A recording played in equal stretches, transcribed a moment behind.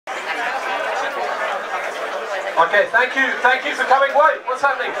Okay, thank you for coming. Wait, what's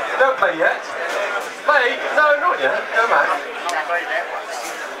happening? Don't play yet. Play? No, not yet. Go back.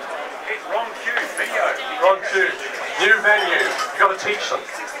 It's wrong cue, video. Wrong cue. New venue. You've got to teach them.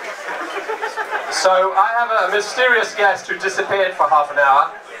 So I have a mysterious guest who disappeared for half an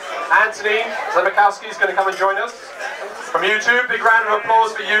hour. Anthony Zameczkowski is going to come and join us from YouTube. Big round of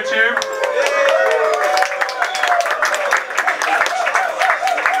applause for YouTube.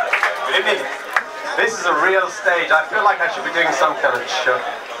 Good evening. This is a real stage. I feel like I should be doing some kind of show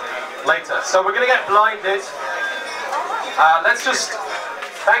later. So we're going to get blinded. Let's just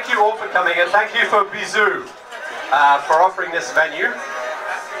thank you all for coming, and thank you for Bizou for offering this venue.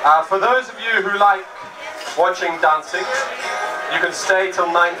 For those of you who like watching dancing, you can stay till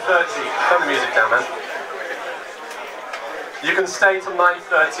 9:30. Turn the music down, man. You can stay till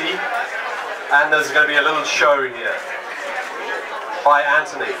 9:30, and there's going to be a little show here by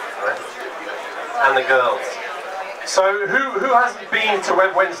Anthony, right? And the girls. So who hasn't been to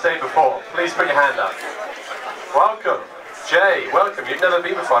Web Wednesday before? Please put your hand up. Welcome. Jay, welcome. You've never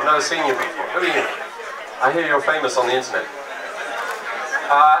been before. I've never seen you before. Who are you? I hear you're famous on the internet.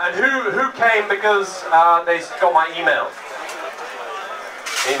 And who came because they got my email?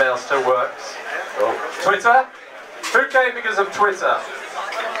 Email still works. Oh. Twitter? Who came because of Twitter?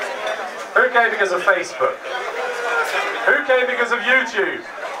 Who came because of Facebook? Who came because of YouTube?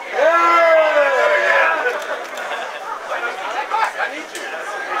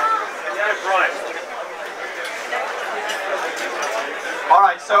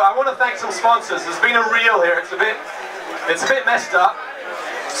 Alright, so I want to thank some sponsors. There's been a reel here. It's a bit messed up.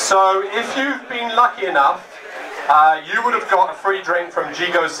 So if you've been lucky enough, you would have got a free drink from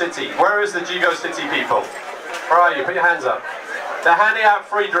Jigo City. Where is the Jigo City people? Where are you? Put your hands up. They're handing out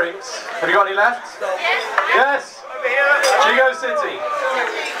free drinks. Have you got any left? Yes? Jigo City.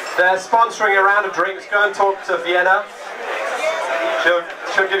 They're sponsoring a round of drinks. Go and talk to Vienna.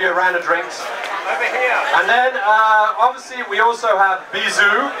 She'll give you a round of drinks. And then, obviously, we also have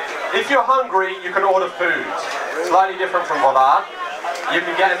Bizou. If you're hungry, you can order food. Slightly different from Voila. You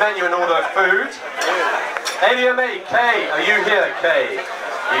can get a menu and order food. ADMA, Kay, are you here, Kay?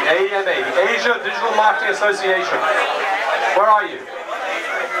 The ADMA, the Asia Digital Marketing Association. Where are you?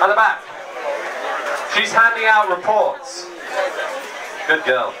 At the back. She's handing out reports. Good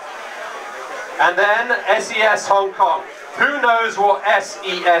girl. And then SES Hong Kong. Who knows what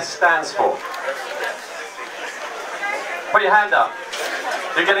SES stands for? Put your hand up.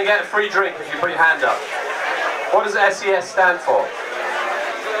 You're going to get a free drink if you put your hand up. What does SES stand for?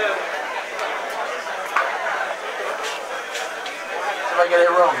 Did I get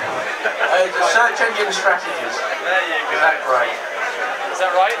it wrong? The search engine strategies. There you go. Is that right? Is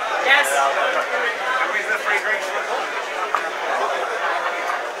that right? Yes. Who's the free drinks?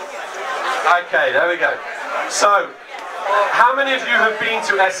 Okay, there we go. So, how many of you have been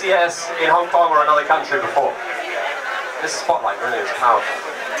to SES in Hong Kong or another country before? This spotlight really is powerful.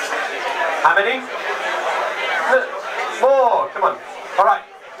 How many? More, come on. Alright.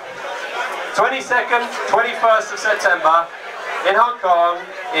 22nd, 21st of September in Hong Kong.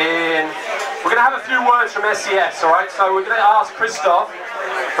 We're going to have a few words from SES, alright? So we're going to ask Christoph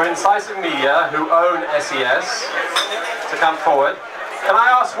from Incisive Media, who own SES, to come forward. Can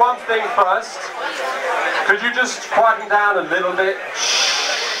I ask one thing first? Could you just quieten down a little bit?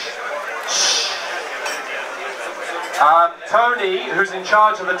 Tony, who's in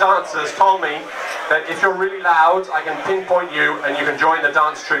charge of the dancers, told me that if you're really loud, I can pinpoint you and you can join the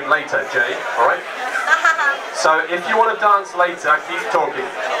dance troupe later, Jay, alright? So if you want to dance later, keep talking.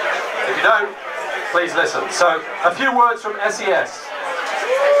 If you don't, please listen. So, a few words from SES.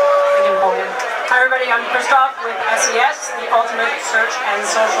 Hi everybody, I'm Christoph with SES, the Ultimate Search and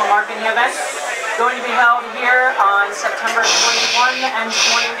Social Marketing event. Going to be held here on September 21 and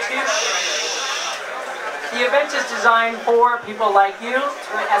 22. The event is designed for people like you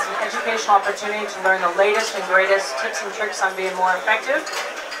as an educational opportunity to learn the latest and greatest tips and tricks on being more effective.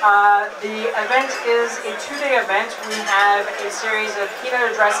 The event is a two-day event. We have a series of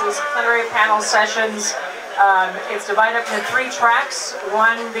keynote addresses, plenary panel sessions. It's divided up into 3 tracks,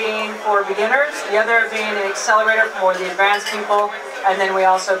 one being for beginners, the other being an accelerator for the advanced people, and then we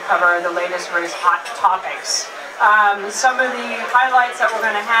also cover the latest and greatest hot topics. Some of the highlights that we're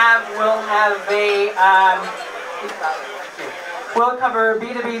going to have, we'll cover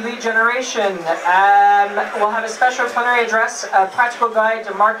B2B lead generation. We'll have a special plenary address, a practical guide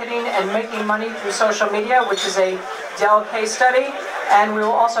to marketing and making money through social media, which is a Dell case study. And we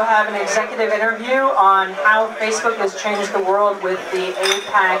will also have an executive interview on how Facebook has changed the world with the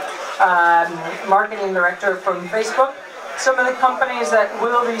APAC marketing director from Facebook. Some of the companies that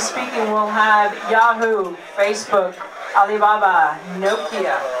will be speaking will have Yahoo, Facebook, Alibaba,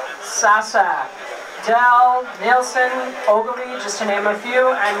 Nokia, Sasa, Dell, Nielsen, Ogilvy, just to name a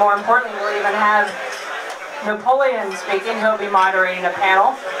few, and more importantly, we'll even have Napoleon speaking. He'll be moderating a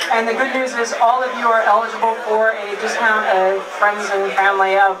panel. And the good news is all of you are eligible for a discount of Friends and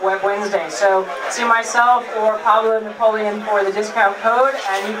Family of Web Wednesday. So see myself or Pablo Napoleon for the discount code,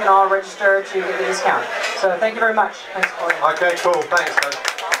 and you can all register to get the discount. So thank you very much. Thanks, Napoleon. Okay, cool. Thanks, man.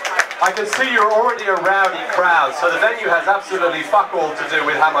 I can see you're already a rowdy crowd, so the venue has absolutely fuck all to do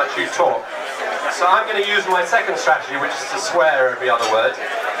with how much you talk. So I'm going to use my second strategy, which is to swear every other word.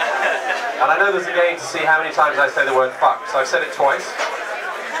 And I know there's a game to see how many times I say the word fuck, so I've said it twice.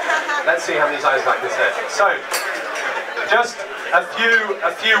 Let's see how many times I can say it. So, just a few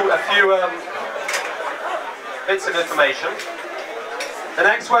bits of information. The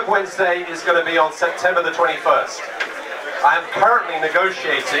next Web Wednesday is going to be on September the 21st. I am currently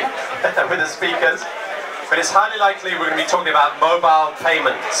negotiating with the speakers, but it's highly likely we're going to be talking about mobile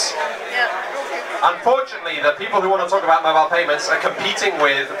payments. Unfortunately, the people who want to talk about mobile payments are competing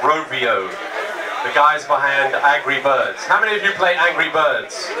with Rovio, the guys behind Angry Birds. How many of you play Angry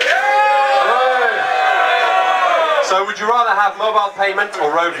Birds? Yeah. So would you rather have mobile payment or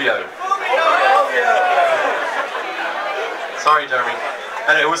Rovio? Sorry, Jeremy.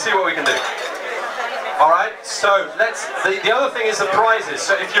 Anyway, we'll see what we can do. Alright, so the other thing is the prizes.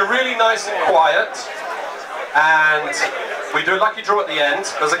 So if you're really nice and quiet, and we do a lucky draw at the end,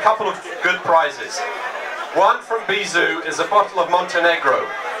 there's a couple of good prizes. One from Bizou is a bottle of Montenegro.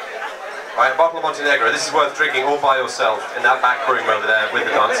 Right, a bottle of Montenegro. This is worth drinking all by yourself in that back room over there with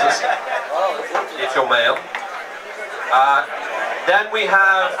the dancers, if you're male. Then we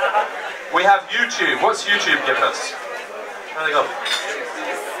have YouTube. What's YouTube given us? Where they go?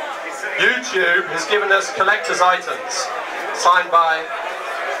 YouTube has given us collector's items, signed by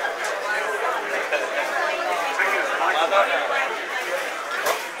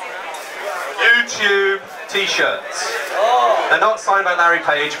YouTube t-shirts. They're not signed by Larry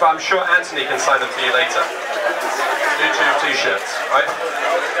Page, but I'm sure Anthony can sign them for you later. YouTube t-shirts, right?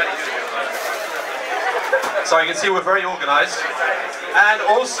 So you can see we're very organized. And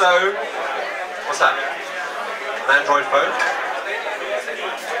also, what's that? An Android phone?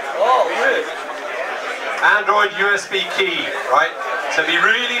 Oh, good. Android USB key, right? So be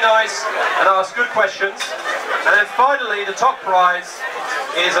really nice and ask good questions. And then finally, the top prize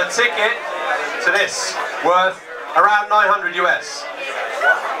is a ticket to this, worth around 900 US.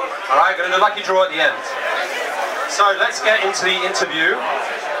 Alright, going to do a lucky draw at the end. So let's get into the interview.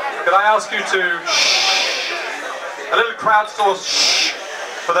 Could I ask you to a little crowd source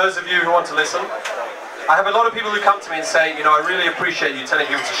for those of you who want to listen? I have a lot of people who come to me and say, you know, I really appreciate you telling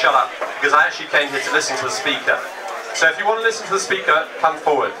people to shut up, because I actually came here to listen to the speaker. So if you want to listen to the speaker, come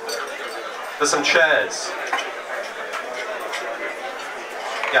forward. There's some chairs.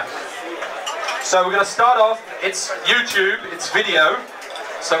 Yeah. So we're going to start off, it's YouTube, it's video.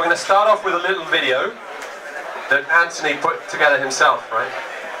 So we're going to start off with a little video that Anthony put together himself, right?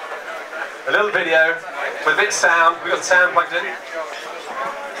 A little video with a bit of sound. We got the sound plugged in?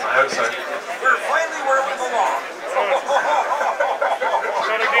 I hope so. We're finally where we belong.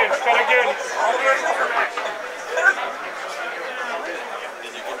 Start again, start again.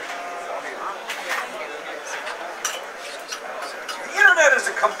 The internet is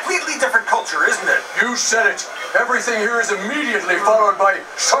a completely different culture, isn't it? You said it. Everything here is immediately followed by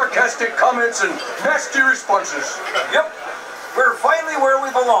sarcastic comments and nasty responses. Yep. We're finally where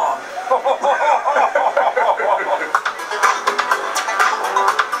we belong.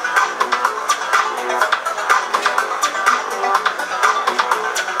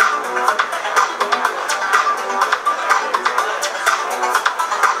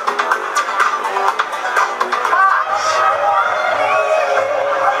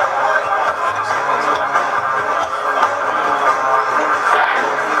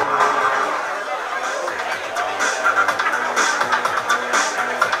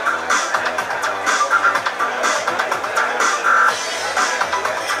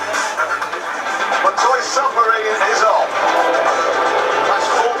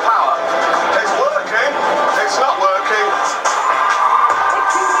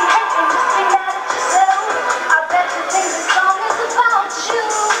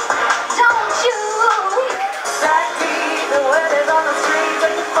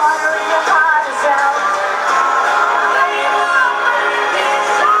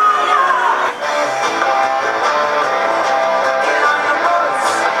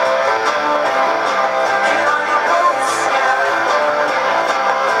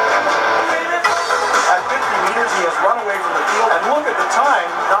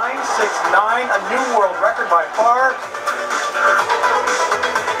 3:39, a new world record by far.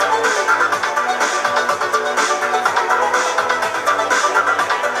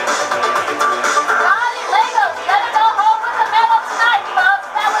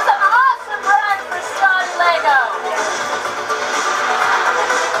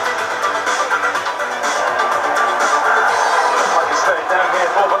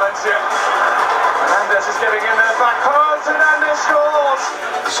 Hernandez is getting in there backwards, Hernandez scores!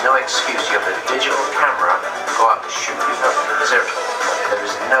 There's no excuse. You have a digital camera, go out and shoot yourself. There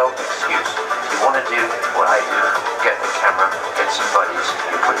is no excuse. You want to do what I do, get the camera, get some buddies,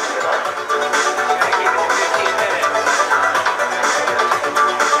 you put it together. Keep it to 15 minutes.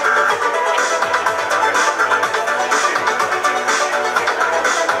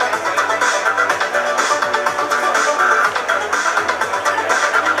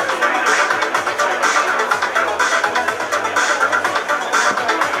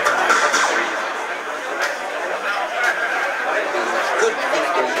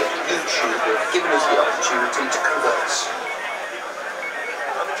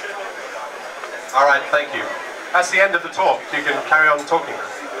 Alright, thank you. That's the end of the talk. You can carry on talking.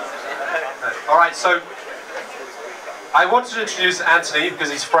 Alright, so I wanted to introduce Anthony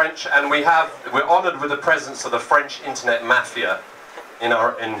because he's French, and we're honoured with the presence of the French internet mafia in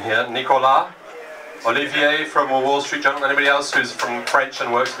here. Nicolas, Olivier from Wall Street Journal, anybody else who's from French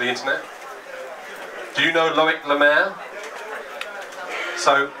and works for the internet? Do you know Loic Lemaire?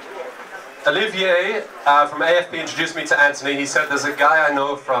 So Olivier from AFP introduced me to Anthony. He said there's a guy I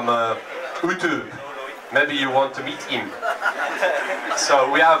know from YouTube. Maybe you want to meet him. So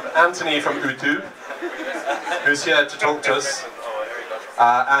we have Anthony from YouTube, who's here to talk to us.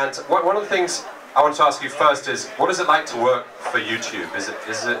 And one of the things I want to ask you first is, what is it like to work for YouTube?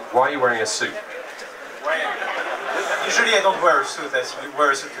 Why are you wearing a suit? Usually I don't wear a suit. I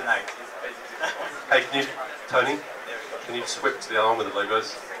wear a suit tonight. Hey, Tony, can you switch to the other one with the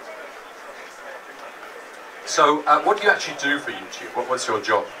logos? So, what do you actually do for YouTube? What's your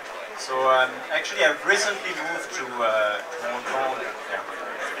job? So actually I've recently moved to Hong Kong.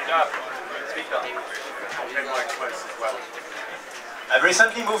 Speak up. I've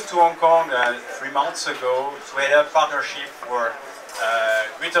recently moved to Hong Kong 3 months ago to head up partnership for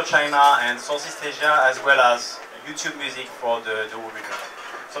Greater China and Southeast Asia, as well as YouTube music for the whole region.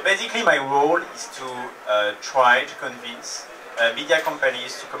 So basically my role is to try to convince media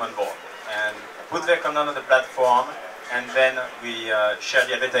companies to come on board and put their content on the platform, and then we share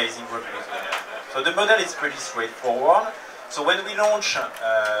the advertising revenues with them. So the model is pretty straightforward. So when we launched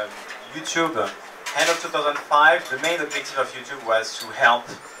YouTube end of 2005, the main objective of YouTube was to help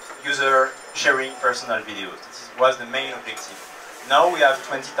user sharing personal videos. This was the main objective. Now we have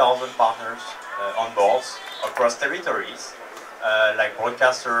 20,000 partners on board across territories, like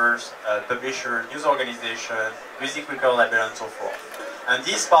broadcasters, publishers, news organizations, music record labels, and so forth. And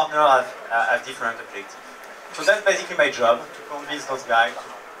these partners have different objectives. So that's basically my job, to convince those guys to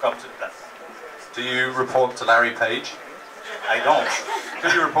come to the platform. Do you report to Larry Page? I don't. Who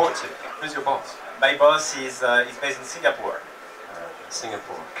do you report to? Who's your boss? My boss is based in Singapore.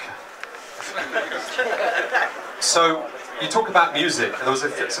 Singapore. So, you talk about music. There was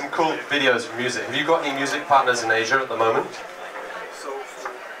some cool videos of music. Have you got any music partners in Asia at the moment?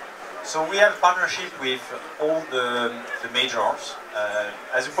 So we have partnership with all the majors.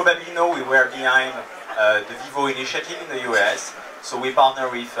 As you probably know, we were behind the Vivo initiative in the US. So we partner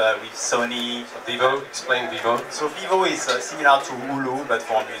with Sony. Vivo, explain Vivo. So Vivo is similar to Hulu, but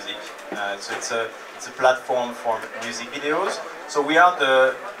for music. So it's a platform for music videos. So we are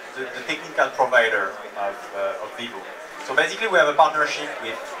the technical provider of Vivo. So basically we have a partnership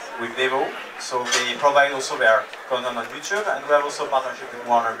with Vivo. So they provide also their content on YouTube, and we have also a partnership with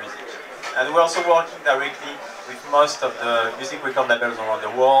Warner Music. And we're also working directly with most of the music record labels around the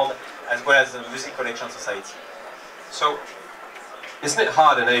world, as well as the Music Collection Society. So, isn't it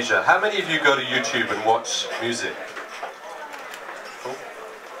hard in Asia? How many of you go to YouTube and watch music? Cool.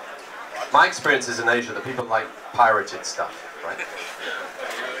 My experience is in Asia that people like pirated stuff, right?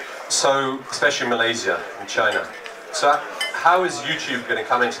 So, especially Malaysia and China. So, how is YouTube going to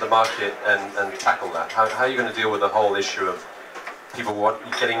come into the market and tackle that? How are you going to deal with the whole issue of people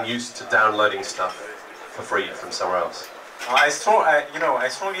getting used to downloading stuff for free from somewhere else? I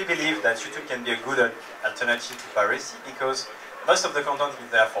strongly believe that YouTube can be a good alternative to piracy, because most of the content is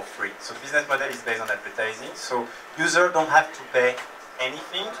there for free. So the business model is based on advertising, so users don't have to pay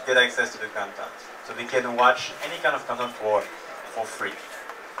anything to get access to the content. So they can watch any kind of content for free.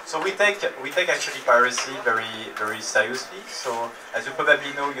 So we take actually piracy very seriously. So as you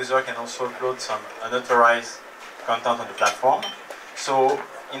probably know, users can also upload some unauthorized content on the platform. So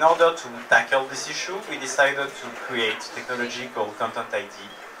in order to tackle this issue, we decided to create technology called Content ID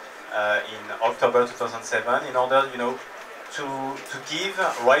in October 2007 in order, to give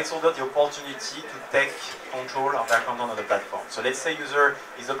rights holder the opportunity to take control of their content on the platform. So let's say user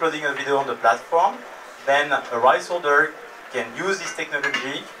is uploading a video on the platform, then a rights holder can use this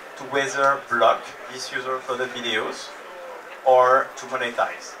technology to whether block these user uploaded videos or to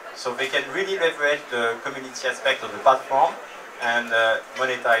monetize. So they can really leverage the community aspect of the platform and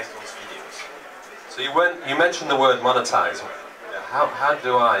monetize those videos. So you mentioned the word monetize. How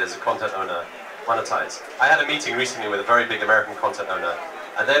do I, as a content owner, monetize? I had a meeting recently with a very big American content owner,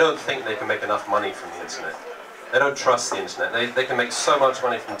 and they don't think they can make enough money from the internet. They don't trust the internet. They can make so much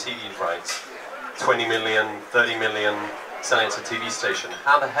money from TV rights, 20 million, 30 million, selling it to a TV station.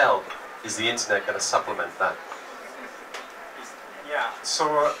 How the hell is the internet going to supplement that? Yeah,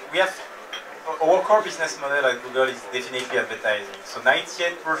 so we have, our core business model at Google is definitely advertising. So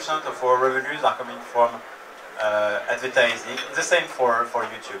 98% of our revenues are coming from advertising. The same for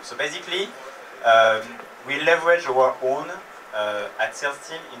YouTube. So basically, we leverage our own ad sales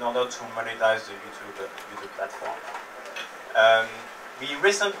team in order to monetize the YouTube platform. We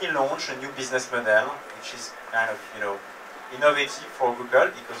recently launched a new business model, which is kind of, innovative for Google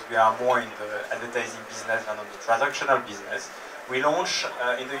because we are more in the advertising business than on the transactional business. We launched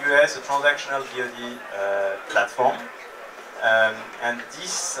in the US a transactional VOD platform, and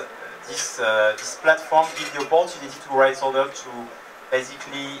this platform gives the opportunity to rights holders to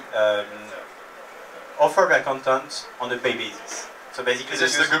basically offer their content on a pay basis. So basically,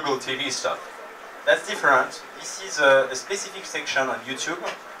 this is the Google TV stuff. That's different. This is a specific section on YouTube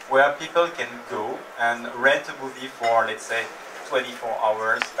where people can go and rent a movie for, let's say, 24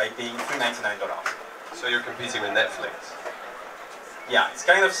 hours by paying $399. So you're competing with Netflix? Yeah, it's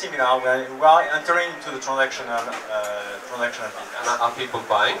kind of similar. We are entering into the transactional business. And are people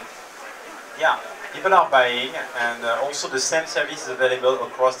buying? Yeah, people are buying, and also the same service is available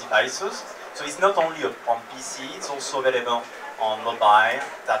across devices. So it's not only on PC, it's also available on mobile,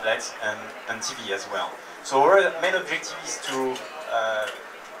 tablets, and TV as well. So our main objective is to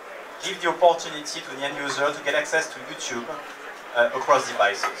give the opportunity to the end user to get access to YouTube across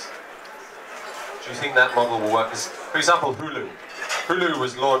devices. Do you think that model will work? For example, Hulu. Hulu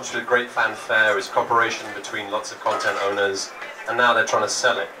was launched with great fanfare, it's cooperation between lots of content owners, and now they're trying to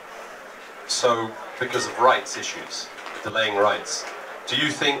sell it. So, because of rights issues, delaying rights, do you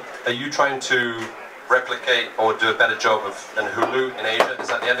think, are you trying to replicate or do a better job than Hulu in Asia? Is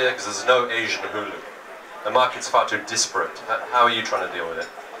that the idea? Because there's no Asian Hulu. The market's far too disparate. How are you trying to deal with it?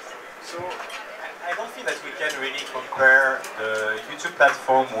 So, I don't think that we can really compare the YouTube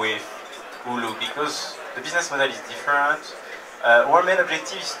platform with Hulu because the business model is different. Our main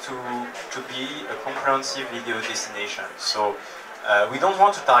objective is to be a comprehensive video destination. So we don't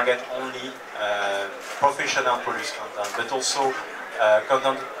want to target only professional produced content, but also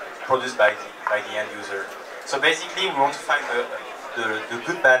content produced by the end user. So basically, we want to find the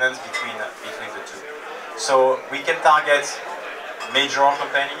good balance between the two. So we can target major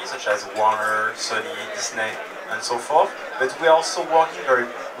companies such as Warner, Sony, Disney, and so forth, but we're also working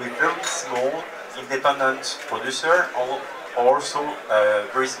with very small independent producer or also a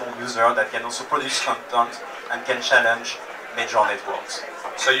very small user that can also produce content and can challenge major networks.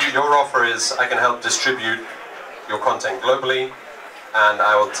 So your offer is, I can help distribute your content globally, and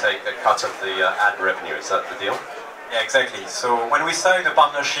I will take a cut of the ad revenue. Is that the deal? Yeah, exactly. So when we sign a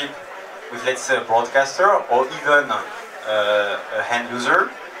partnership with, let's say, a broadcaster or even a end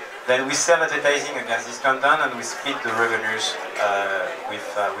user, then we sell advertising against this content and we split the revenues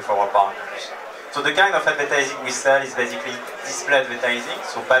with our partners. So the kind of advertising we sell is basically display advertising,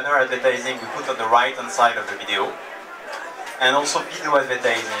 so banner advertising we put on the right-hand side of the video, and also video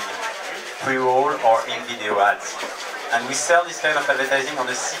advertising, pre-roll or in-video ads. And we sell this kind of advertising on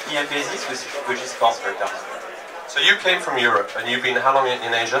a CPM basis, which is cost per term. So you came from Europe, and you've been how long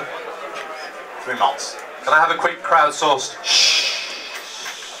in Asia? 3 months. Can I have a quick crowdsourced shh?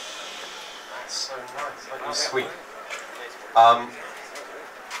 That's so nice, that was sweet.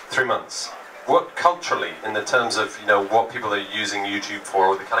 3 months. What culturally, in the terms of what people are using YouTube for,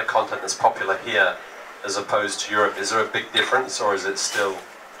 or the kind of content that's popular here as opposed to Europe, is there a big difference, or is it still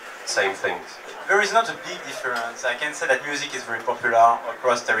same things? There is not a big difference. I can say that music is very popular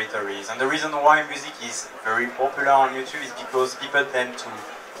across territories, and the reason why music is very popular on YouTube is because people tend to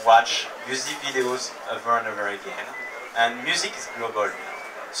watch music videos over and over again, and music is global.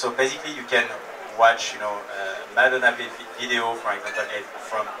 So basically, you can watch, Madonna video, for example,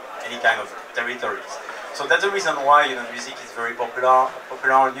 from any kind of territories. So that's the reason why music is very popular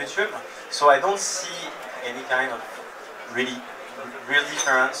on YouTube. So I don't see any kind of really real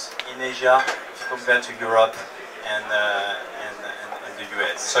difference in Asia compared to Europe and the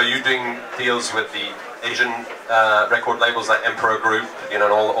US. So you're doing deals with the Asian record labels like Emperor Group, you know,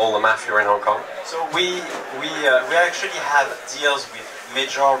 and all the mafia in Hong Kong? So we actually have deals with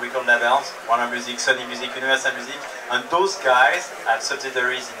major record labels, Warner Music, Sony Music, Universal Music, and those guys have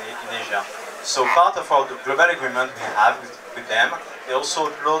subsidiaries in Asia. So part of our global agreement we have with them, they also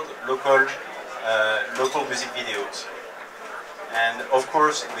upload local music videos. And of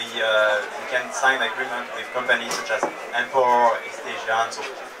course, we can sign agreement with companies such as Emperor, East Asia, and so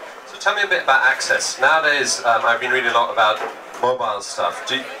forth. So tell me a bit about access. Nowadays, I've been reading a lot about mobile stuff.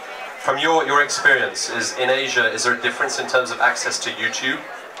 From your experience, in Asia, is there a difference in terms of access to YouTube?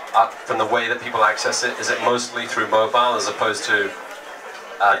 From the way that people access it, is it mostly through mobile as opposed to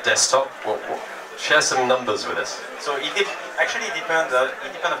desktop? Share some numbers with us. So it actually depends on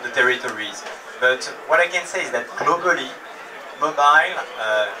the territories. But what I can say is that globally,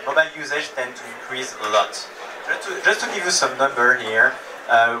 mobile usage tends to increase a lot. Just to give you some number here,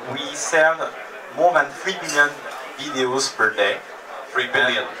 we serve more than 3 billion videos per day. 3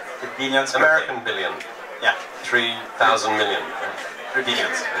 billion? Billions American billion? Yeah. 3,000 million? 3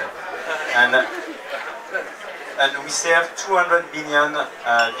 billions. Yeah. And we serve 200 billion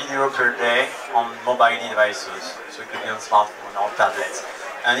video per day on mobile devices. So it could be on smartphone or tablets.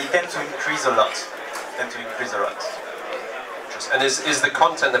 And it tends to increase a lot. And is the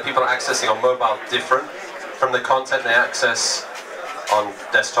content that people are accessing on mobile different from the content they access on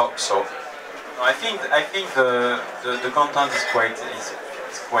desktops? Or I think the content is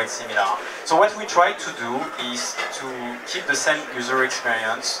quite similar. So what we try to do is to keep the same user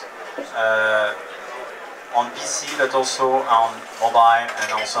experience on PC, but also on mobile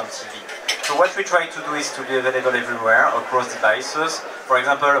and also on TV. So what we try to do is to be available everywhere across devices. For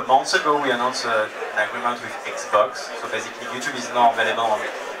example, a month ago we announced an agreement with Xbox. So basically YouTube is now available on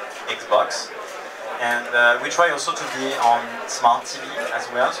Xbox. And we try also to be on smart TV as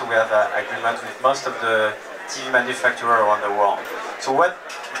well. So we have an agreement with most of the TV manufacturers around the world. So in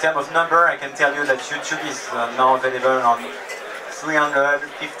terms of number, I can tell you that YouTube is now available on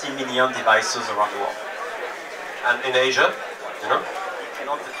 350 million devices around the world. And in Asia, you know?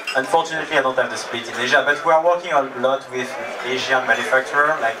 Unfortunately, I don't have the split in Asia, but we are working a lot with Asian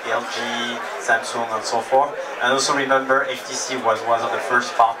manufacturers like LG, Samsung, and so forth. And also remember, HTC was one of the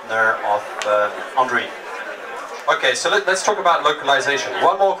first partners of Android. Okay, so let's talk about localization.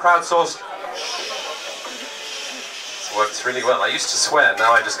 One more crowdsourced. This works really well. I used to swear,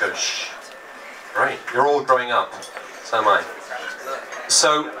 now I just go shh. Right, you're all growing up. So am I.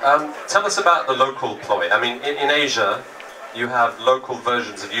 So tell us about the local ploy. I mean, in Asia, you have local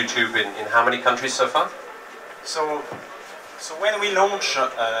versions of YouTube in how many countries so far? So when we launch,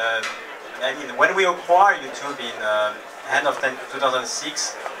 when we acquired YouTube in end of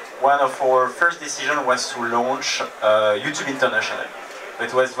 2006, one of our first decisions was to launch YouTube internationally.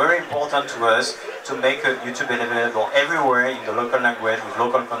 It was very important to us to make YouTube available everywhere in the local language with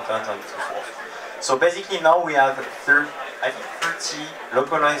local content and so forth. So basically now we have 30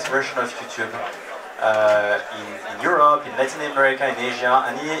 localized versions of YouTube. In Europe, in Latin America, in Asia,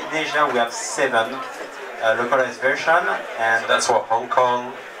 and in Asia we have 7 localized versions. And that's what, Hong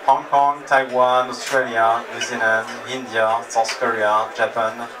Kong, Taiwan, Australia, New Zealand, India, South Korea,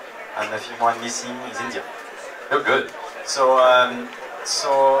 Japan, and I think one missing is India. Oh, good. So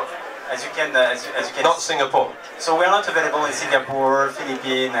as you can not Singapore. So we are not available in Singapore,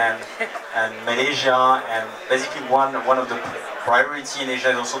 Philippines, and Malaysia. And basically one of the priority in Asia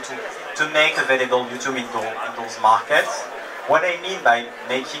is also to make available YouTube in those markets. What I mean by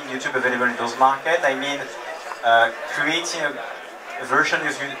making YouTube available in those markets, I mean creating a version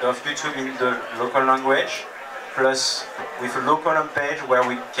of YouTube in the local language, plus with a local page where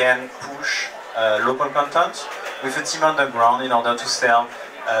we can push local content with a team on the ground in order to sell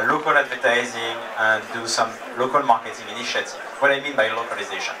local advertising and do some local marketing initiatives. What I mean by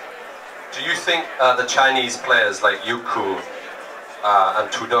localization. Do you think the Chinese players like Youku and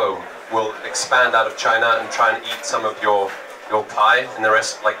Tudou will expand out of China and try and eat some of your pie in the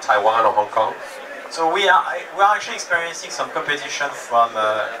rest, like Taiwan or Hong Kong? So we are actually experiencing some competition from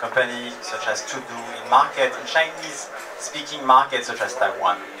companies such as Tudou in Chinese-speaking markets such as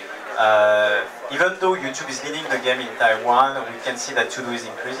Taiwan. Even though YouTube is leading the game in Taiwan, we can see that Tudou is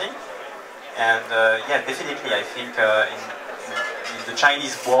increasing. And yeah, definitely, I think in the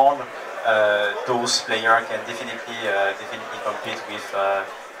Chinese world, those players can definitely compete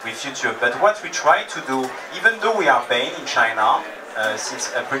with YouTube. But what we try to do, even though we are banned in China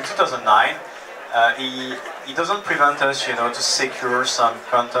since April 2009, it doesn't prevent us, to secure some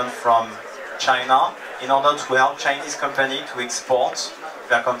content from China in order to help Chinese companies to export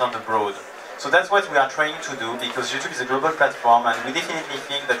their content abroad. So that's what we are trying to do, because YouTube is a global platform, and we definitely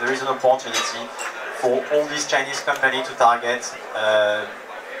think that there is an opportunity for all these Chinese companies to target a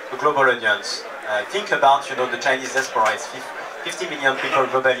global audience. Think about, the Chinese diaspora. It's 50 million people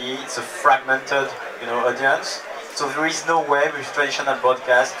globally. It's a fragmented, audience. So there is no way with traditional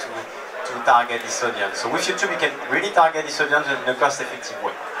broadcast to target this audience. So with YouTube, you can really target this audience in a cost-effective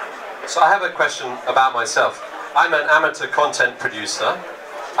way. So I have a question about myself. I'm an amateur content producer.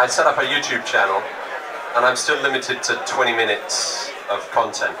 I set up a YouTube channel, and I'm still limited to 20 minutes of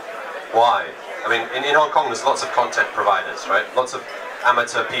content. Why? I mean, in Hong Kong, there's lots of content providers, right? Lots of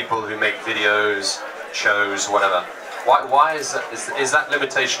amateur people who make videos, shows, whatever. Why is that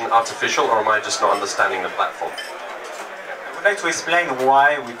limitation artificial, or am I just not understanding the platform? I would like to explain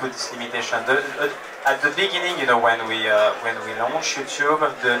why we put this limitation. At the beginning, when we launched YouTube,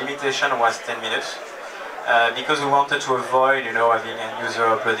 the limitation was 10 minutes because we wanted to avoid, having a user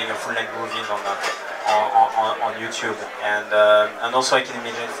uploading a full-length movie on YouTube, and also I can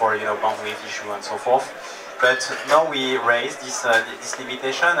imagine for bandwidth issue and so forth. But now we raised this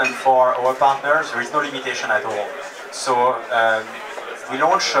limitation, and for our partners there is no limitation at all. So we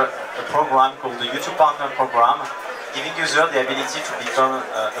launched a program called the YouTube Partner Program, giving users the ability to become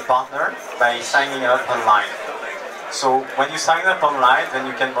a partner by signing up online. So when you sign up online, then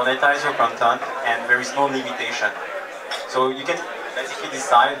you can monetize your content, and there is no limitation. So you can basically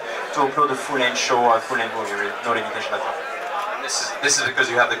decide to upload a full-length show or a full-length movie with no limitation at all. This is because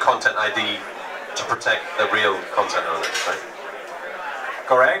you have the content ID to protect the real content owners, right?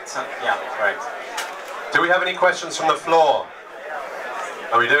 Correct? Yeah, correct. Do we have any questions from the floor?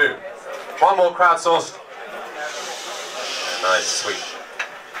 Oh, we do. One more crowdsourced. Nice, sweet.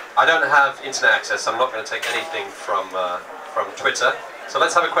 I don't have internet access, so I'm not going to take anything from Twitter. So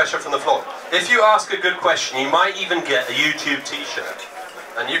let's have a question from the floor. If you ask a good question, you might even get a YouTube t-shirt.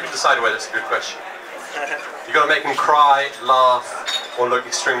 And you can decide whether it's a good question. You've got to make them cry, laugh, or look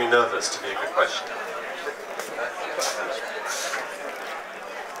extremely nervous to be a good question.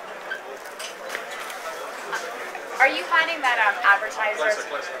 Are you finding that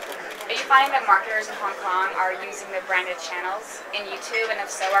marketers in Hong Kong are using the branded channels in YouTube, and if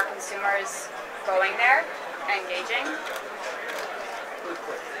so, are consumers going there and engaging?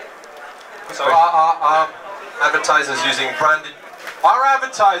 So are advertisers using branded... Are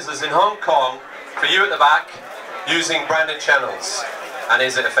advertisers in Hong Kong, for you at the back, using branded channels? And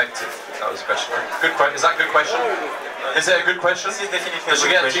is it effective? That was a question, right? Good question. Is that a good question? Is it a good question? This is definitely a Does she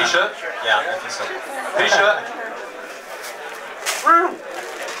get a t-shirt? Yeah, I think so. T-shirt?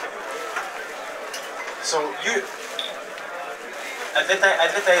 So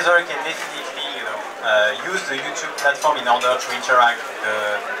advertiser can definitely use the YouTube platform in order to interact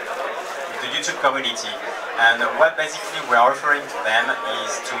with the YouTube community. And what basically we are offering to them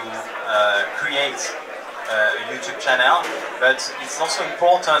is to create a YouTube channel, but it's also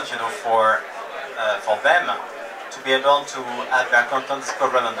important, for them to be able to have their content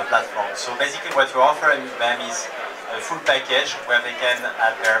discovered on the platform. So basically what we're offering them is a full package where they can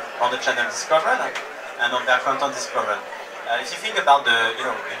have their on the channel discovered and on their content discovered. If you think about the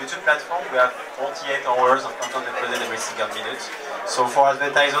YouTube platform, we have 48 hours of content uploaded every single minute. So for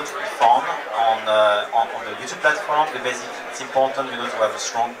advertisers to be found on the YouTube platform, it's important to have a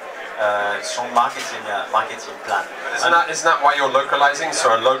strong marketing plan. Isn't that why you're localizing?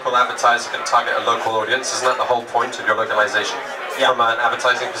 So a local advertiser can target a local audience. Isn't that the whole point of your localization? Yeah. From an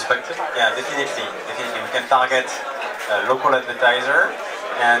advertising perspective? Yeah, definitely. We can target local advertiser,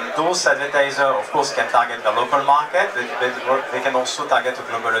 and those advertisers, of course, can target the local market, but they can also target a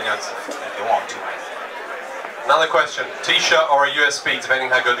global audience if they want to. Another question: T-shirt or a USB, depending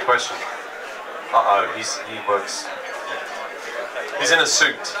how good the question. Uh-oh, he works. He's in a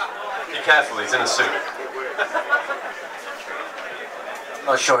suit. Be careful, he's in a suit.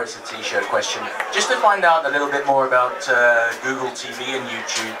 Not sure it's a t-shirt question. Just to find out a little bit more about Google TV and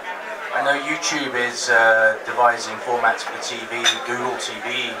YouTube. I know YouTube is devising formats for TV. Google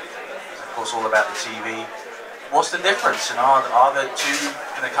TV is of course all about the TV. What's the difference, and are the two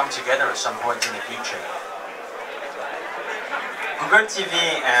going to come together at some point in the future? Google TV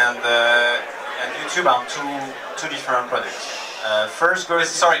and YouTube are two different products. First,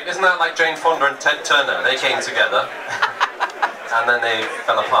 sorry, isn't that like Jane Fonda and Ted Turner? They came together and then they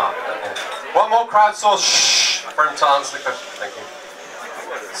fell apart. One more crowdsource for him to answer the question. Thank you.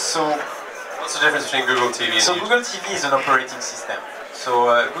 So, what's the difference between Google TV and YouTube? Google TV is an operating system.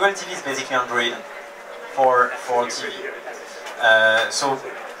 So Google TV is basically Android for TV. So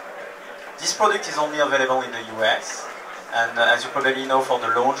this product is only available in the US, And as you probably know, for the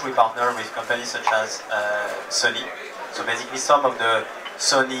launch, we partner with companies such as Sony. So basically, some of the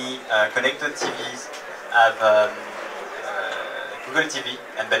Sony connected TVs have Google TV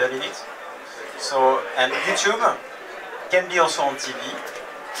embedded in it. So, and YouTube can be also on TV,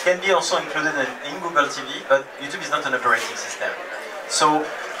 can be also included in Google TV, but YouTube is not an operating system. So,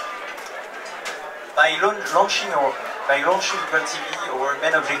 by launching Google TV, our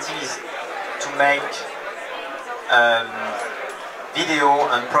main objective is to make video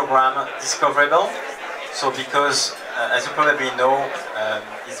and program discoverable. So because, as you probably know,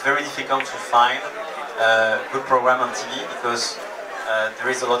 it's very difficult to find a good program on TV because there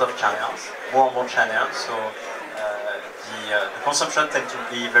is a lot of channels, more and more channels. So the consumption tends to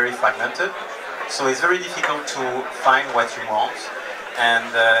be very fragmented. So it's very difficult to find what you want.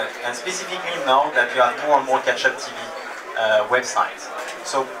 And specifically now that you have more and more catch-up TV websites.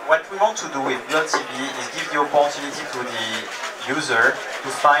 So what we want to do with Google TV is give the opportunity to the user to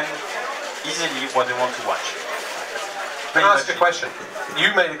find easily what they want to watch. Can I ask a question?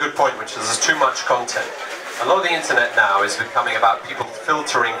 You made a good point, which is there's too much content. A lot of the internet now is becoming about people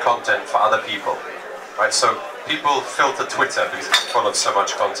filtering content for other people, right? So people filter Twitter because it's full of so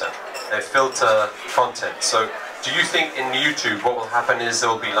much content. They filter content. So do you think in YouTube what will happen is there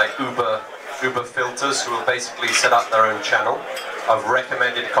will be like Uber filters who will basically set up their own channel of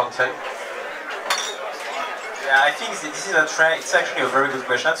recommended content? Yeah, I think this is a trend. It's actually a very good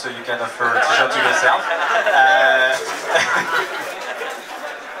question, so you can offer a t-shirt to yourself.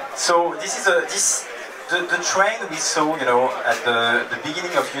 So this is the trend we saw, you know, at the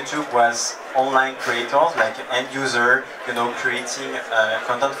beginning of YouTube was online creators, like end user, you know, creating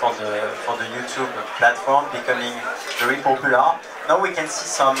content for the YouTube platform, becoming very popular. Now we can see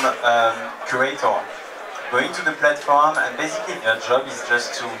some creator going to the platform, and basically their job is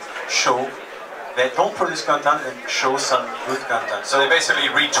just to show. They don't produce content and show some good content. So they basically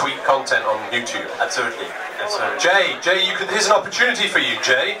retweet content on YouTube. Absolutely. Absolutely. Jay, here's an opportunity for you,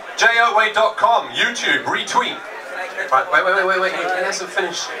 Jay. JOway.com, YouTube, retweet. Right, wait, he hasn't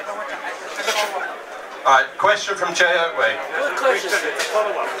finished. Alright, question from Jay Oakway. Good question. It's a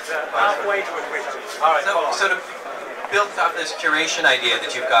follow-up. It's halfway to a question. Alright, so to build off this curation idea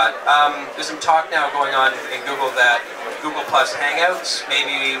that you've got, there's some talk now going on in Google that Google Plus Hangouts,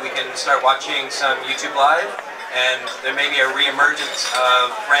 maybe we can start watching some YouTube Live, and there may be a re-emergence of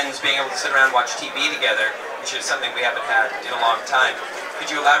friends being able to sit around and watch TV together, which is something we haven't had in a long time.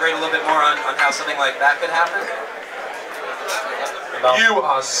 Could you elaborate a little bit more on how something like that could happen? You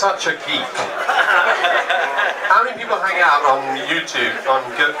are such a geek. How many people hang out on YouTube, on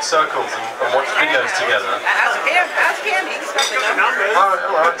circles, and watch videos together? Ask him, he's got the number.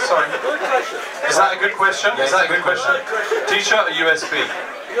 Alright, sorry. Is that a good question? Is that a good question? T-shirt or USB?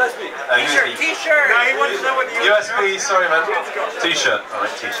 USB. T-shirt. No, he wants to know what the USB, sorry man. T-shirt.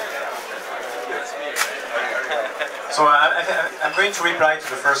 Alright, T-shirt. So I'm going to reply to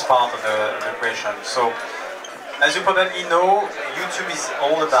the first part of the question. So, as you probably know, YouTube is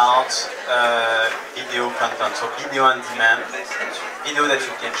all about video content, so video on demand, video that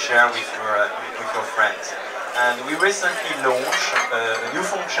you can share with your friends. And we recently launched a new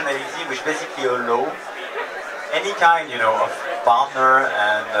functionality which basically allows any kind, you know, of partner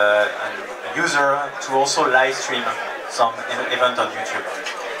and user to also live stream some event on YouTube.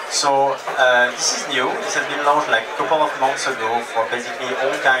 So this is new. This has been launched like a couple of months ago for basically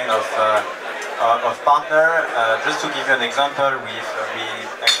all kind of partner. Just to give you an example, we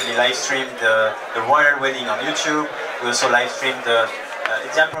actually live streamed the royal wedding on YouTube. We also live streamed the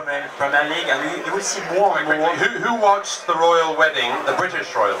Indian Premier League, and you will see more and more. Who watched the royal wedding, the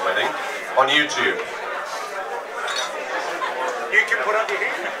British royal wedding, on YouTube? You can put up your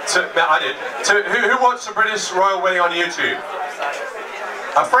hand. I did. Who watched the British royal wedding on YouTube?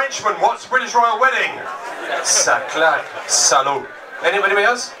 A Frenchman watched the British royal wedding. Saclac, salaud. Anybody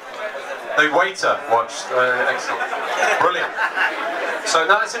else? The waiter watched. Excellent. Brilliant. So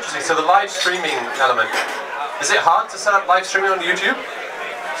now that's interesting. So the live streaming element. Is it hard to set up live streaming on YouTube?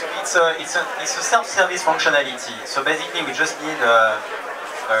 It's a self-service functionality. So basically we just need a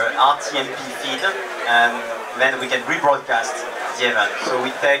RTMP feed, and then we can rebroadcast the event. So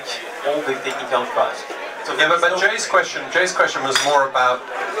we take all the technical costs. So yeah, but Jay's question was more about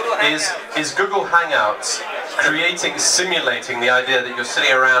is Google Hangouts simulating the idea that you're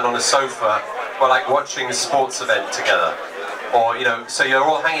sitting around on a sofa while like watching a sports event together, or you know, so you're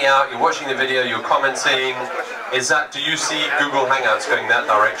all hanging out, you're watching the video, you're commenting. Do you see Google Hangouts going that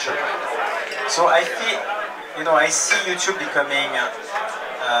direction? So I see YouTube becoming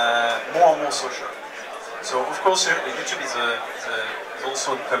more and more social. So of course YouTube is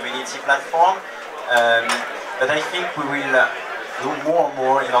also a community platform. but I think we will do more and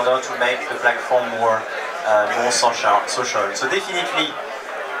more in order to make the platform more social. So definitely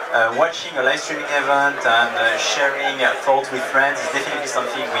watching a live streaming event and sharing thoughts with friends is definitely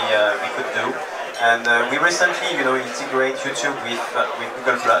something we could do. And we recently, integrate YouTube with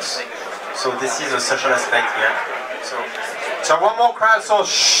Google Plus. So this is a social aspect here. So one more crowdsource.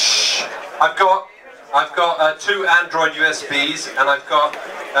 Shh. I've got 2 Android USBs, and I've got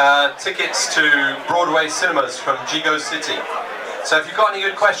tickets to Broadway cinemas from Jigo City. So if you've got any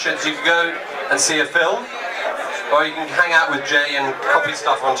good questions, you can go and see a film, or you can hang out with Jay and copy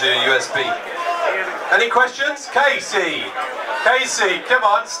stuff onto your USB. Any questions? Casey! Casey, come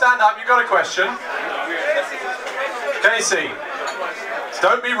on, stand up, you've got a question. Casey,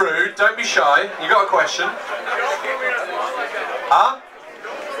 don't be rude, don't be shy, you got a question? Huh?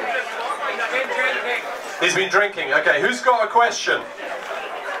 He's been drinking. Okay, who's got a question?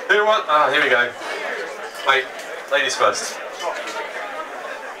 Who wants? Ah, here we go. Wait, ladies first.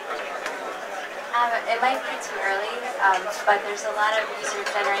 It might be too early, but there's a lot of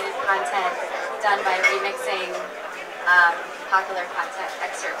user-generated content done by remixing popular content,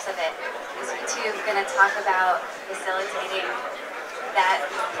 excerpts of it. Is YouTube going to talk about facilitating that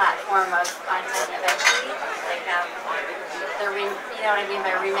platform of content eventually? Like, you know what I mean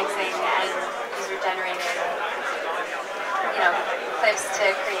by remixing and user-generated, clips to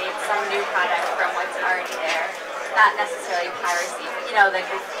create some new product from what's already there. Not necessarily piracy, but the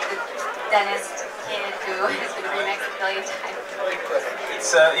dentist kid who has been remixed a billion times.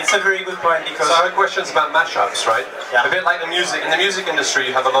 It's a very good point, because so I have questions about mashups, right? Yeah. A bit like the music. In the music industry,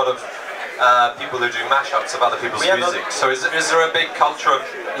 you have a lot of people who do mashups of other people's music. So is there a big culture of?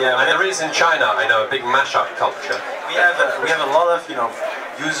 Yeah, and there is in China, I know, a big mashup culture. We have a lot of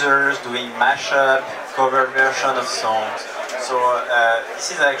users doing mashup, cover version of songs. So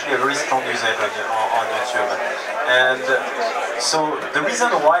this is actually a very strong usage on YouTube. And so the reason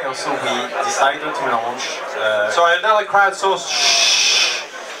why also we decided to launch... Sorry, another crowdsourced... Shh.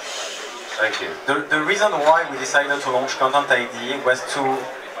 Thank you. The reason why we decided to launch Content ID was to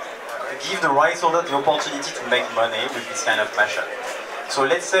give the rights holder the opportunity to make money with this kind of mashup. So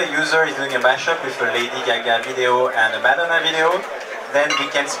let's say a user is doing a mashup with a Lady Gaga video and a Madonna video, then we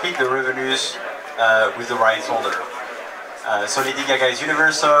can split the revenues with the rights holder. So Lady Gaga is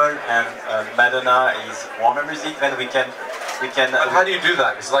Universal and Madonna is Warner Music. Then we can. But how do you do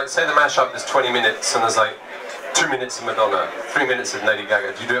that? Because, like, say the mashup is 20 minutes and there's like 2 minutes of Madonna, 3 minutes of Lady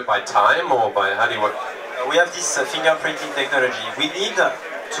Gaga. Do you do it by time or by how do you work? We have this fingerprinting technology. We need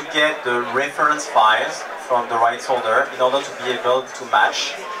to get the reference files from the rights holder in order to be able to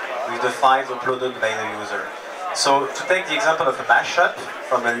match with the files uploaded by the user. So to take the example of a mashup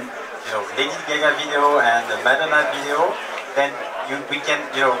from a Lady Gaga video and a Madonna video, then we can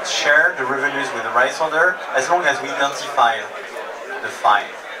share the revenues with the rights holder as long as we identify the file.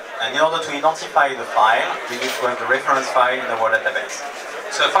 And in order to identify the file, we need to have the reference file in our database.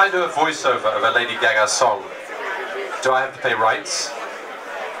 So if I do a voiceover of a Lady Gaga song, do I have to pay rights?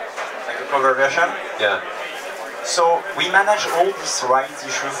 Like a cover version? Yeah. So we manage all these rights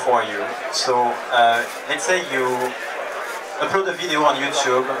issues for you. So let's say you upload a video on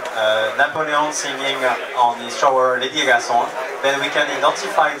YouTube, Napoleon singing on his shower Lady Gaga song, then we can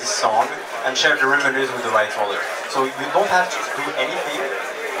identify this song and share the revenues with the rights holder. So you don't have to do anything,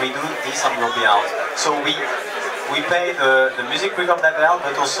 we do this on your behalf. So we pay the music record label,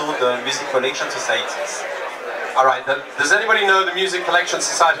 but also the music collection societies. Alright, does anybody know the Music Collection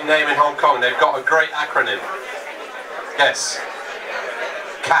Society name in Hong Kong? They've got a great acronym. Yes.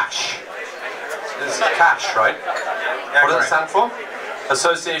 CASH. This is CASH, right? Yeah, what does it stand for?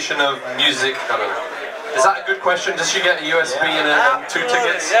 Association of Music, I don't know. Is that a good question? Does she get a USB and 2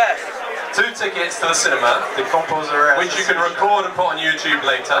 tickets? Yes. 2 tickets to the cinema, the composer, which you can record and put on YouTube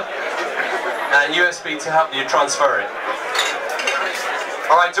later, and USB to help you transfer it.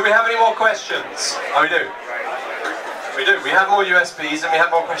 Alright, do we have any more questions? Oh, we do. We do. We have more USBs and we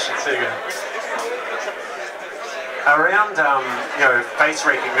have more questions. Here you go. Around face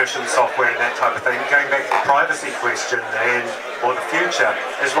recognition software and that type of thing, going back to the privacy question or the future,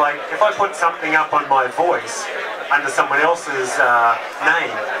 is like if I put something up on my voice under someone else's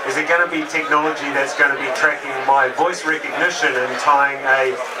name, is it going to be technology that's going to be tracking my voice recognition and tying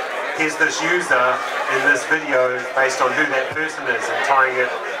here's this user in this video based on who that person is and tying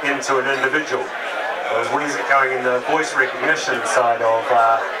it into an individual? Or where's it going in the voice recognition side of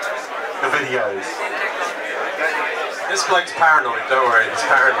the videos? This bloke's paranoid, don't worry, he's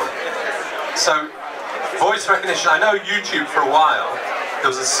paranoid. So, voice recognition, I know YouTube for a while, there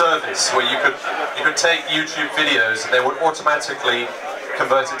was a service where you could take YouTube videos and they would automatically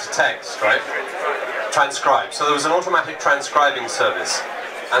convert it to text, right? transcribe. So there was an automatic transcribing service,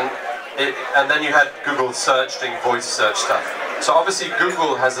 and then you had Google search doing voice search stuff. So obviously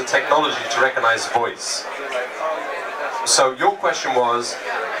Google has the technology to recognize voice. So your question was,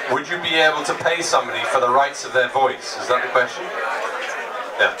 would you be able to pay somebody for the rights of their voice? Is that the question?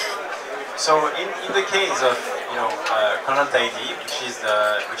 Yeah. So in the case of content ID, which is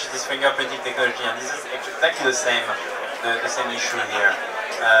this fingerprinting technology, and this is exactly the same issue here.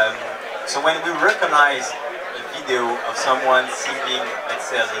 So when we recognize a video of someone singing, let's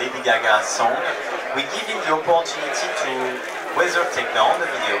say, a Lady Gaga song, we give him the opportunity to whether take down the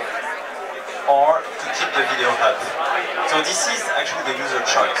video or to keep the video up. So this is actually the user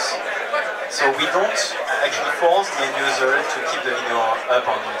choice. So we don't actually force the end user to keep the video up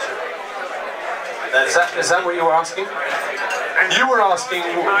on YouTube. Is that what you were asking? You were asking...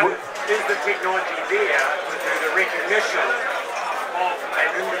 Is the technology there to do the recognition of an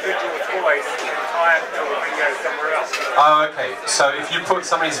individual's voice and tie it to a video somewhere else? Oh, okay. So if you put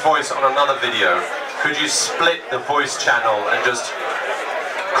somebody's voice on another video, could you split the voice channel and just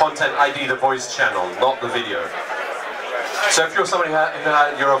content ID the voice channel, not the video? So if you're somebody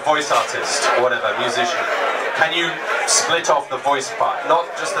you're a voice artist or whatever, musician, can you split off the voice part, not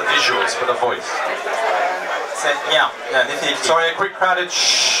just the visuals, but the voice? Yeah, definitely. Sorry, a quick crowded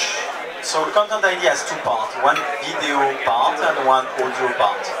shh. So content ID has two parts, one video part and one audio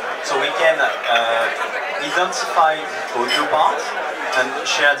part. So we can identify the audio part and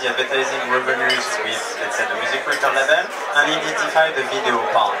share the advertising revenues with, let's say, the music record label, and identify the video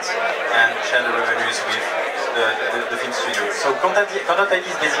part and share the revenues with the film studio. So content ID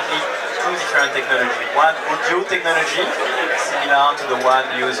is basically two different technologies. One audio technology, similar to the one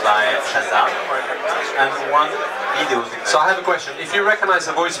used by Shazam, and one video technology. So I have a question. If you recognize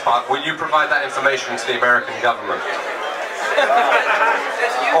the voice part, will you provide that information to the American government?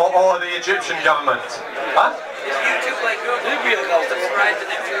 or the Egyptian government? Huh? Is YouTube like Google? Subscribe to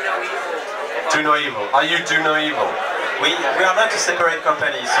the Do No Evil. Do No Evil. Are you Do No Evil? We are not a separate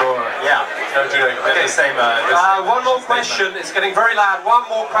company, so yeah. No, Do No Evil. Okay. The same. One more question. It's getting very loud. One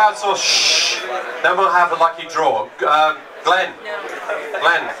more crowdsource. Shh. Then we'll have a lucky draw. Glenn,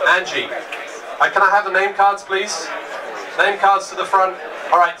 Angie. Can I have the name cards, please? Name cards to the front.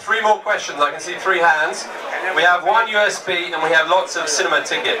 All right, 3 more questions. I can see 3 hands. We have 1 USB and we have lots of cinema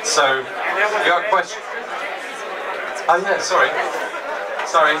tickets. So, you got a question? Oh yeah, sorry.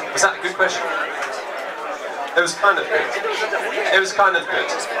 Sorry, was that a good question? It was kind of good. It was kind of good.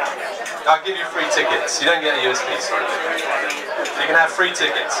 I'll give you free tickets. You don't get a USB, sorry. You can have free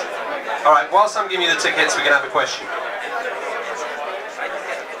tickets. All right, whilst I'm giving you the tickets, we can have a question.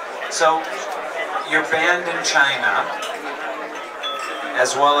 So, you're banned in China,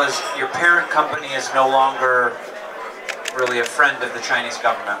 as well as your parent company is no longer really a friend of the Chinese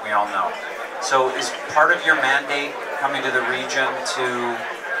government, we all know. So is part of your mandate coming to the region to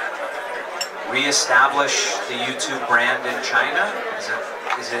re-establish the YouTube brand in China?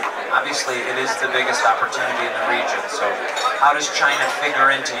 Is it obviously it is the biggest opportunity in the region, so how does China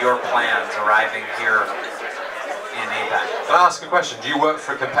figure into your plans arriving here in APAC? Can I ask a question? Do you work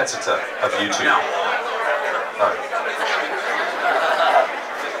for a competitor of YouTube? No. No.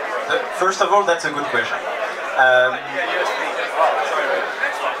 First of all, that's a good question.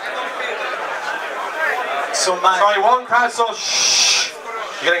 Sorry, one crowdsource. Shh.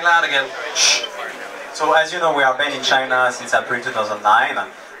 You're getting loud again. Shh. So as you know, we are banned in China since April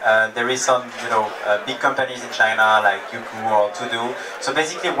 2009. There is some, big companies in China like Youku or Todo. So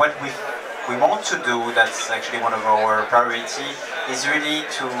basically, what we want to do, that's actually one of our priority, is really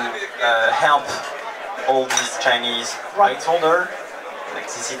to help all these Chinese rights holders, like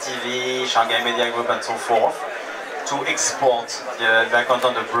CCTV, Shanghai Media Group, and so forth, to export their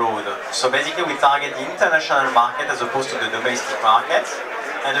content abroad. So basically, we target the international market as opposed to the domestic market,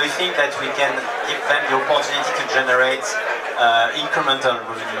 and we think that we can give them the opportunity to generate incremental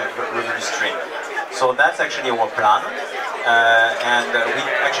revenue stream. So that's actually our plan, and we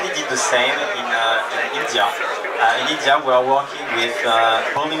actually did the same in India. In India, we are working with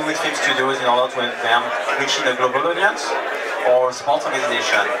Bollywood film studios in order to help them reaching a global audience or sports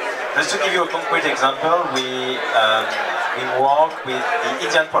organization. Just to give you a concrete example, we work with the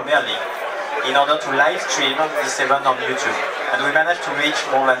Indian Premier League in order to live stream this event on YouTube, and we managed to reach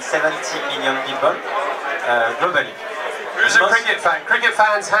more than 70 million people globally. Who's a cricket fan? Cricket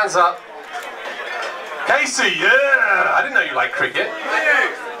fans, hands up. Casey, yeah! I didn't know you liked cricket.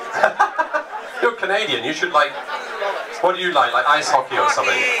 You're Canadian, you should like... What do you like ice hockey or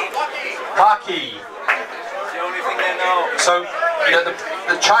something? Hockey! It's the only thing I know. So,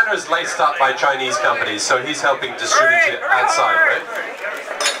 the China is laced up by Chinese companies, so he's helping distribute it outside, right?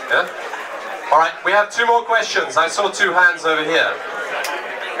 Yeah? All right, we have 2 more questions. I saw 2 hands over here.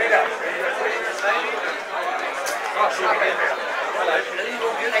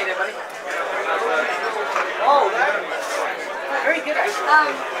 Very good.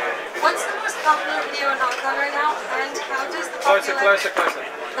 What's the most popular video in Hong Kong right now, and how does the Closer.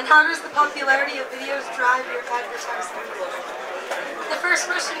 And how does the popularity of videos drive your advertising? The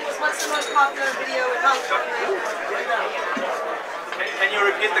first question was, what's the most popular video in Hong Kong right now? Can you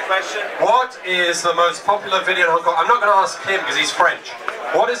repeat the question? What is the most popular video in Hong Kong? I'm not going to ask him because he's French.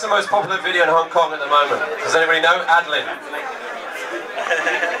 What is the most popular video in Hong Kong at the moment? Does anybody know? Adeline.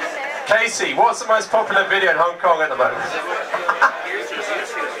 Casey, what's the most popular video in Hong Kong at the moment?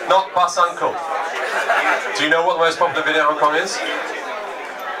 Not Bus Uncle. Do you know what the most popular video in Hong Kong is?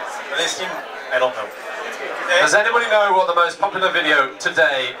 I don't know. Does anybody know what the most popular video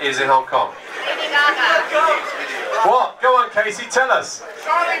today is in Hong Kong? What? Go on, Casey, tell us.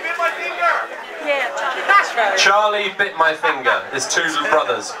 Charlie bit my finger! Yeah, that's right. Charlie bit my finger. There's 2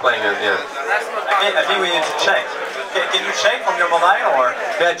 brothers playing it, yeah. I think we need to check. Can you check from your mobile or?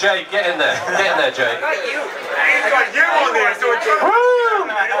 Yeah, Jay, get in there. Get in there, Jay. I got you on there, so it's Woo!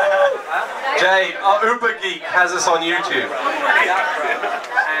 Jay, our Uber Geek has us on YouTube.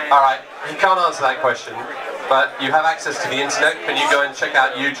 Alright, he can't answer that question, but you have access to the internet. Can you go and check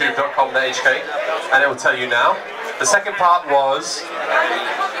out youtube.com.hk and it will tell you now. The second part was...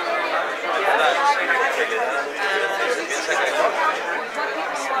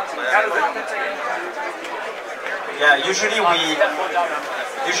 Yeah, usually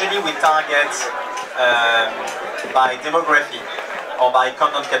we target by demography or by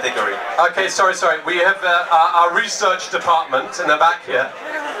content category. Okay, sorry. We have our research department in the back here.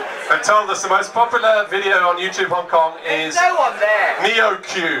 Have told us the most popular video on YouTube Hong Kong is no one there.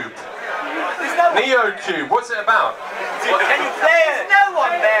 NeoCube. There's no one. NeoCube, what's it about? Can you play it? There's no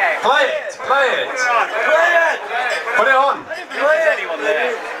one there. Play it. Play it. Put it on. There's anyone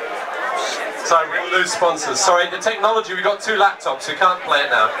there. Sorry, we'll lose sponsors. Sorry, the technology, we've got 2 laptops, we can't play it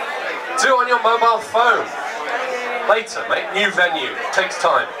now. Do it on your mobile phone. Later, mate. New venue. Takes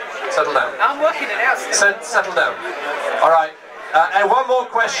time. Settle down. I'm working it out still. Settle down. All right. And 1 more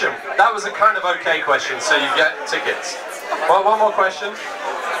question. That was a kind of okay question, so you get tickets. One more question.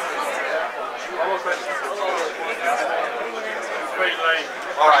 One more question.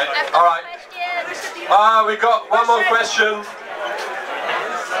 All right. We got 1 more question.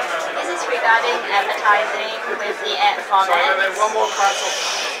 This is regarding advertising with the ad format. One more console.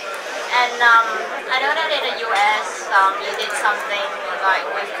 And I know that in the US, you did something like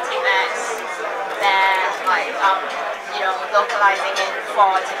with T-Max, that like localizing it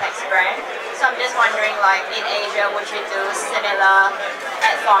for T-Max brand. So I'm just wondering, like in Asia, would you do similar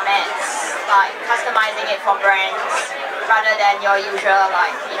ad formats, like customizing it for brands, rather than your usual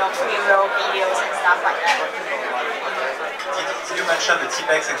like pre-roll videos and stuff like that? Did you mention the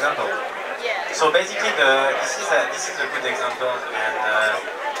T-Max example? Yeah. So basically, this is a good example, and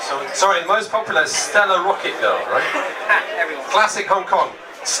sorry, the most popular is Stella Rocket Girl, right? Classic Hong Kong.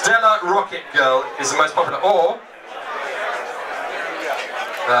 Stella Rocket Girl is the most popular, or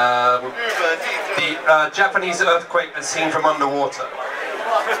the Japanese earthquake as seen from underwater.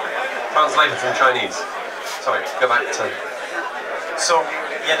 Translated from Chinese. Sorry, go back to... So,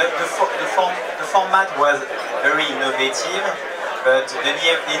 yeah, the format was very innovative, but the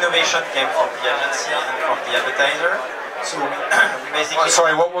innovation came from the agency and from the advertiser. So basically...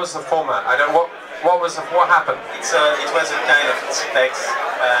 sorry, what was the format? What happened? It was a kind of T-Pex,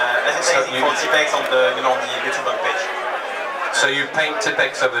 advertising for T-Pex on the YouTube page. So you paint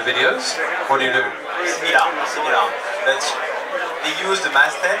T-Pex over videos? What do you do? Similar. But they use the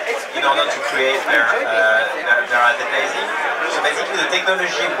masthead in order to create their advertising. So basically the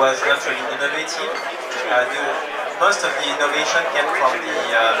technology was not really innovative. Most of the innovation came from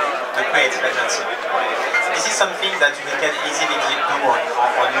the creative agency. This is something that we can easily do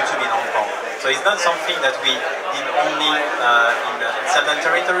on YouTube in Hong Kong. So it's not something that we did only in certain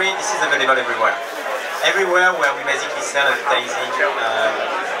territory. This is available everywhere. Everywhere where we basically sell advertising on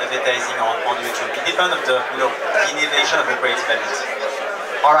YouTube. It depends on the innovation of the creative agency.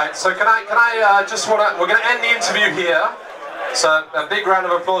 All right. So can I we're going to end the interview here. So a big round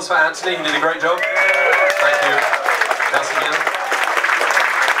of applause for Anthony. He did a great job. Thank you. Merci bien.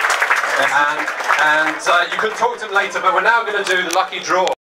 And you can talk to him later, but we're now going to do the lucky draw.